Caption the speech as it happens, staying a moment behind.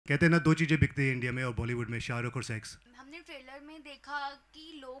कहते हैं ना दो चीज़ें बिकती हैं इंडिया में और बॉलीवुड में, शाहरुख और सेक्स। हमने ट्रेलर में देखा कि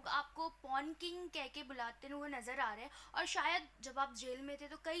लोग आपको पॉन किंग कह के बुलाते हुए नज़र आ रहे हैं, और शायद जब आप जेल में थे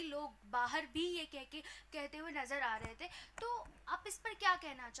तो कई लोग बाहर भी ये कहते हुए नज़र आ रहे थे, तो आप इस पर क्या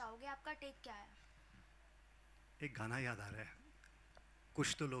कहना चाहोगे, आपका टेक क्या है? एक गाना याद आ रहा है,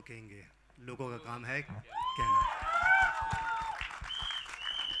 कुछ तो लोग कहेंगे, लोगों का काम है कहना।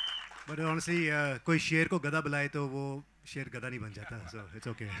 बट ऑनेस्टली कोई शेर को गधा बुलाए तो वो शेर गधा नहीं बन जाता, so it's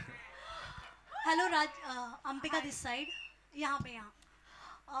okay. Hello Raj, Ambika this side, यहाँ पे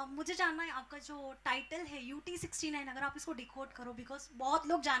मुझे जानना है आपका जो टाइटल है UT69, अगर आप इसको डिकोड करो, बिकॉज बहुत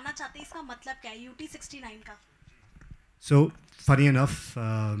लोग जानना चाहते हैं इसका मतलब क्या है UT69 का। So funny enough,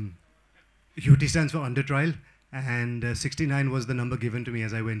 UT stands for under trial, and 69 was the number given to me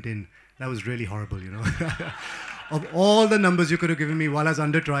as I went in. That was really horrible, you know. Of all the numbers you could have given me while I was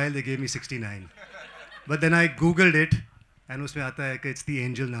under trial, they gave me 69. But then I Googled it, and उसमें आता है कि it's the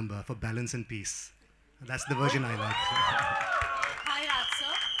angel number for balance and peace. That's the version I like. Hi Raj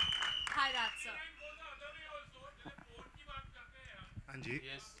sir. Hi Raj sir. हाँ जी.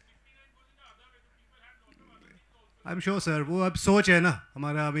 I'm sure sir, वो अब सोच है ना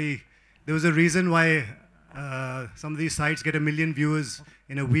हमारा अभी. There was a reason why some of these sites get 1 million viewers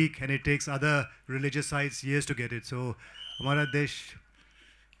in a week, and it takes other religious sites years to get it. So हमारा देश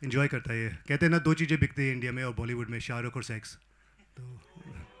enjoy करता है. कहते हैं ना दो चीज़ें बिकती हैं इंडिया में और बॉलीवुड में, शाहरुख और सेक्स. तो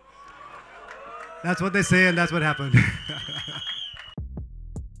that's what they say, and that's what happened.